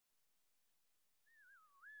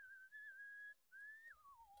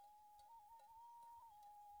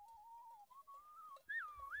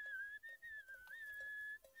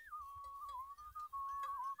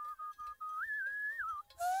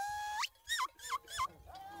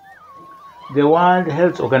The World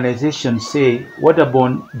Health Organization say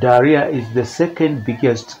waterborne diarrhea is the second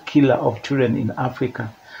biggest killer of children in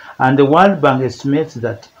Africa, and the World Bank estimates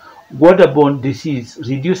that waterborne disease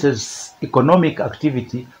reduces economic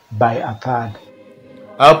activity by a third.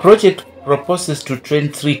 Our project proposes to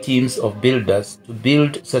train 3 teams of builders to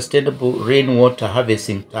build sustainable rainwater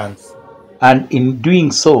harvesting tanks, and in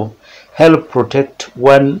doing so, help protect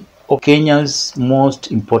one of Kenya's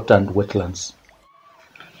most important wetlands.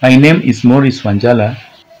 My name is Maurice Wanjala,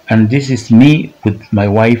 and this is me with my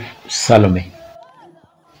wife Salome.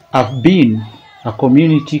 I've been a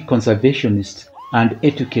community conservationist and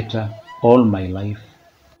educator all my life.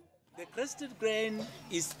 The crested grain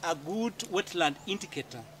is a good wetland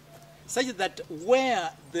indicator, such that where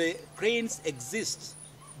the grains exist,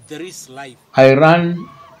 there is life. I run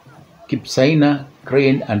Kipsaina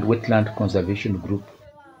Grain and Wetland Conservation Group.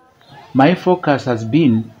 My focus has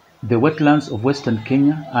been the wetlands of Western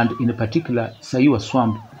Kenya, and in particular Saiwa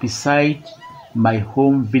Swamp beside my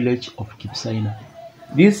home village of Kipsaina.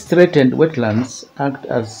 These threatened wetlands act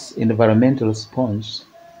as environmental sponge,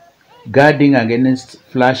 guarding against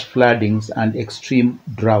flash floodings and extreme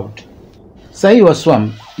drought. Saiwa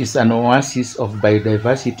Swamp is an oasis of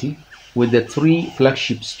biodiversity with the 3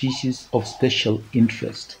 flagship species of special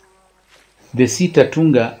interest: the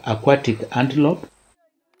Sitatunga aquatic antelope,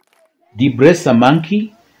 the Bressa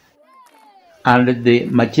monkey, and the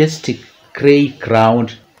majestic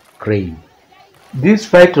gray-crowned crane. This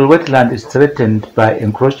vital wetland is threatened by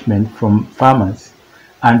encroachment from farmers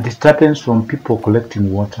and disturbance from people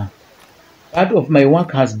collecting water. Part of my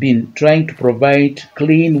work has been trying to provide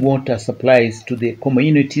clean water supplies to the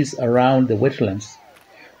communities around the wetlands,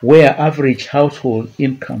 where average household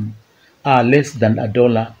income are less than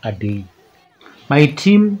 $1 a day. My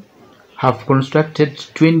team have constructed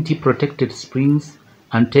 20 protected springs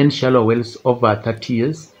and 10 shallow wells over 30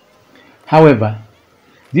 years. However,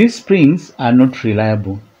 these springs are not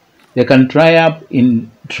reliable. They can dry up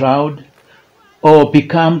in drought or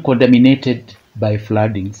become contaminated by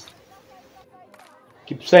floodings.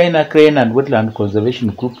 Kipsaina Crane and Wetland Conservation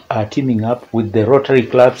Group are teaming up with the Rotary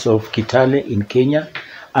Clubs of Kitale in Kenya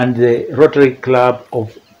and the Rotary Club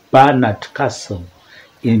of Barnard Castle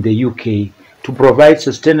in the UK to provide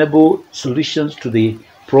sustainable solutions to the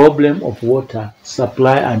problem of water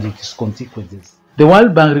supply and its consequences. The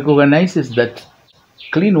World Bank recognizes that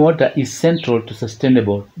clean water is central to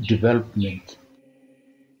sustainable development.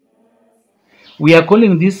 We are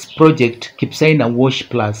calling this project Kipsaina Wash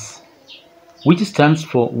Plus, which stands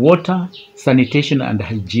for Water, Sanitation and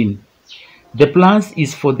Hygiene. The plus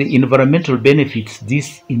is for the environmental benefits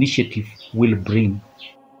this initiative will bring.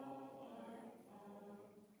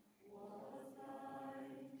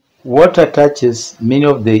 Water touches many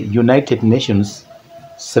of the United Nations'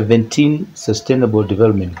 17 Sustainable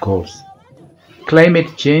Development Goals.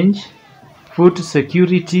 Climate change, food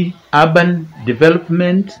security, urban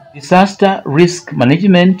development, disaster risk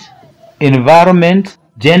management, environment,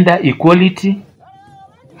 gender equality,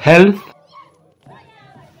 health,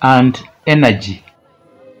 and energy.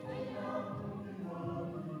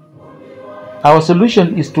 Our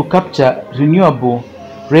solution is to capture renewable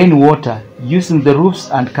rainwater using the roofs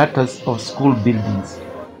and gutters of school buildings.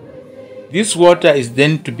 This water is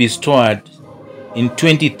then to be stored in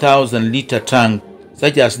 20,000-liter tanks,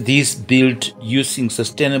 such as these built using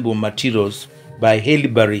sustainable materials by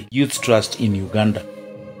Haileybury Youth Trust in Uganda.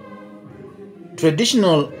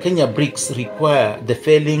 Traditional Kenya bricks require the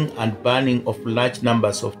felling and burning of large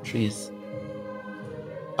numbers of trees.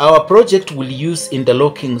 Our project will use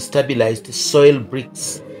interlocking stabilized soil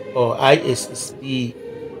bricks, or ISSP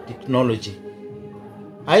technology.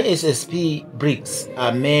 ISSP bricks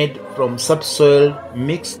are made from subsoil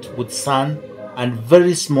mixed with sand and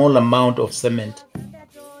very small amount of cement.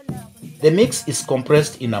 The mix is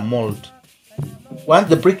compressed in a mold. Once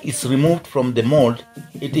the brick is removed from the mold,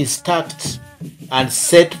 it is stacked and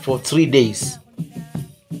set for 3 days.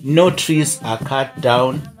 No trees are cut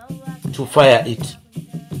down to fire it.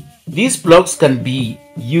 These blocks can be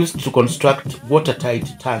used to construct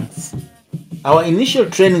watertight tanks. Our initial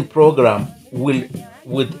training program with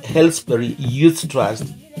Haileybury Youth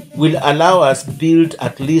Trust will allow us to build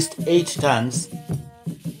at least 8 tanks.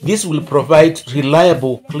 This will provide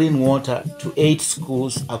reliable clean water to 8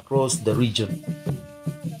 schools across the region.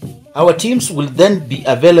 Our teams will then be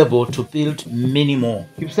available to build many more.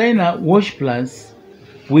 Kipsaina Wash Plus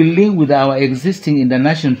will link with our existing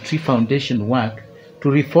International Tree Foundation work to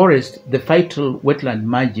reforest the vital wetland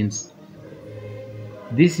margins.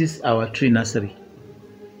 This is our tree nursery.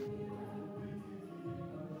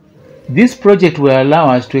 This project will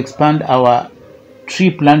allow us to expand our tree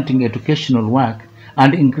planting educational work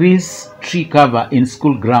and increase tree cover in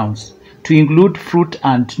school grounds to include fruit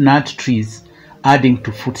and nut trees, adding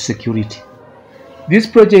to food security. This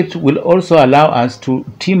project will also allow us to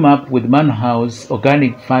team up with Manhouse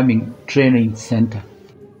Organic Farming Training Center.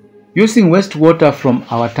 Using wastewater from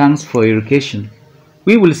our tanks for irrigation,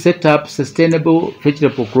 we will set up sustainable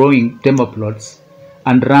vegetable growing demo plots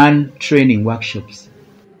and run training workshops.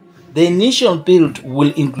 The initial build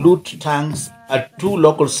will include tanks at 2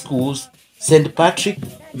 local schools, St. Patrick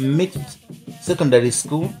Mixed Secondary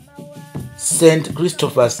School, St.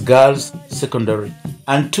 Christopher's Girls Secondary,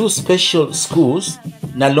 and 2 special schools,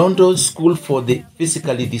 Nalondo School for the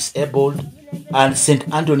Physically Disabled and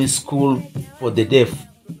St. Anthony's School for the Deaf.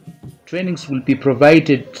 Trainings will be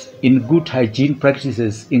provided in good hygiene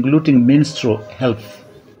practices, including menstrual health.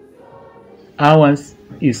 Ours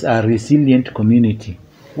is a resilient community.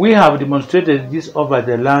 We have demonstrated this over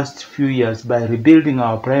the last few years by rebuilding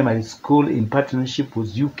our primary school in partnership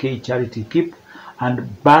with UK charity KIP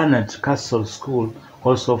and Barnard Castle School,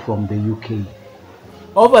 also from the UK.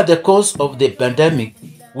 Over the course of the pandemic,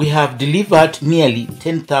 we have delivered nearly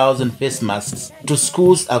 10,000 face masks to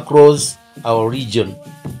schools across our region.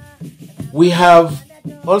 We have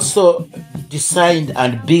also designed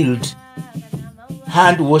and built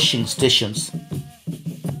hand washing stations.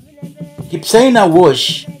 Kipsaina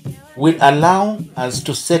Wash will allow us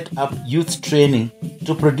to set up youth training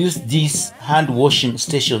to produce these hand washing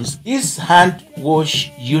stations. These hand wash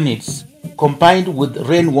units, combined with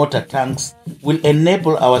rainwater tanks, will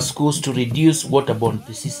enable our schools to reduce waterborne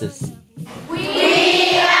diseases.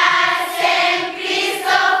 We are St.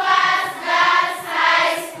 Christopher's Girls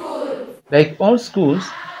High School. Like all schools,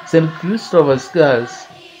 St. Christopher's Girls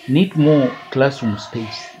need more classroom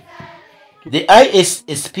space. The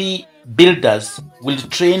ISSP builders will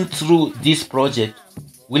train through this project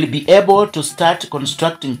will be able to start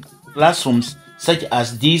constructing classrooms such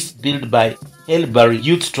as these built by Helbury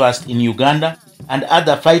Youth Trust in Uganda and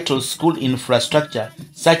other vital school infrastructure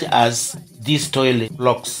such as these toilet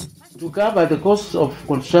blocks. To cover the costs of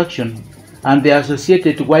construction and the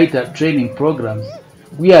associated wider training programs,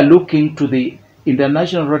 we are looking to the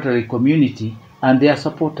international Rotary community and their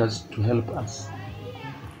supporters to help us.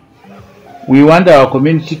 We want our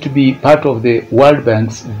community to be part of the World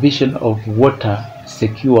Bank's vision of water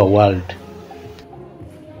secure world.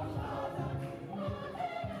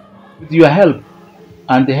 With your help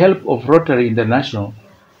and the help of Rotary International,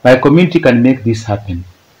 my community can make this happen.